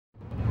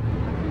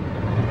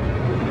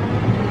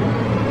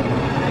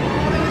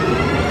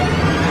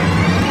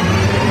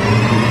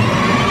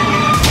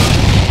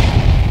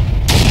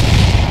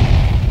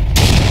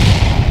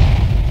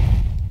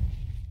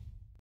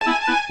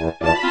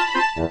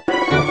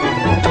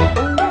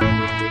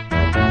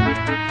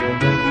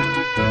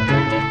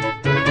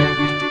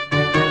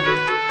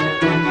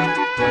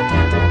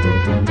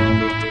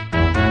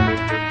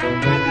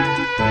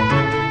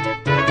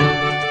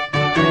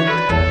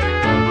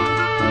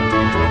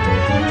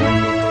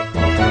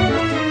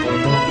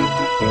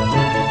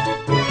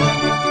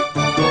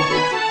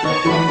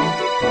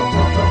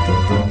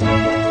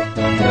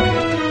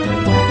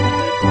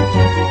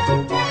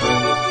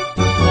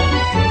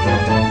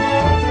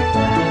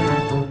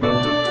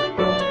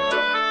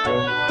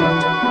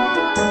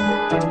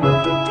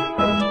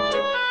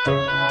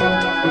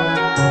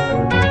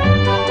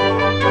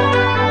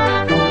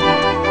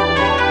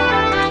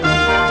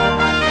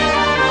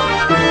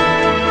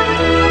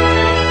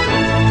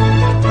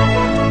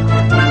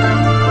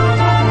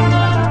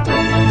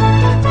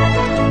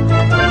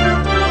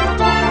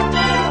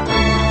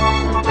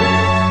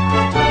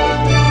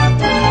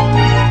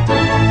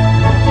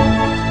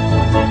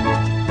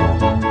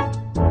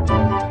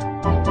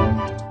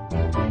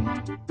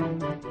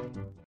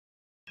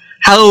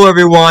Hello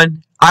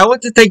everyone, I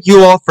want to thank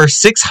you all for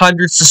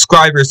 600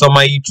 subscribers on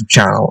my YouTube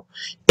channel.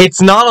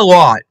 It's not a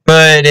lot,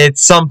 but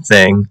it's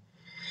something.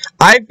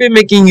 I've been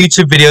making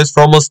YouTube videos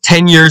for almost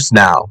 10 years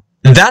now.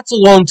 That's a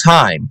long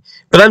time,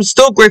 but I'm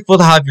still grateful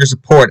to have your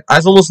support,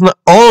 as almost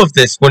all of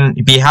this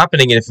wouldn't be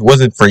happening if it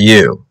wasn't for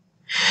you.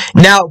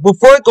 Now,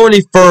 before I go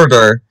any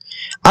further,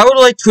 I would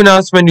like to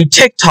announce my new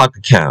TikTok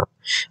account.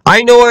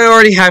 I know I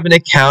already have an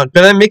account,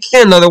 but I'm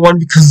making another one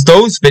because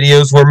those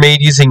videos were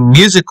made using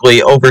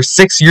Musical.ly over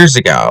 6 years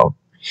ago.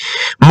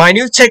 My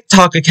new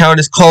TikTok account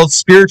is called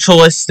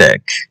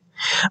Spiritualistic.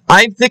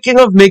 I'm thinking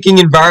of making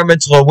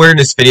environmental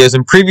awareness videos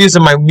and previews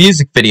of my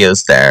music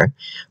videos there,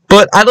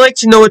 but I'd like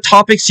to know what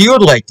topics you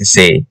would like to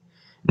see.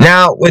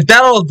 Now, with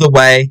that out of the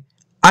way,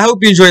 I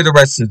hope you enjoy the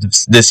rest of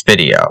this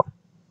video.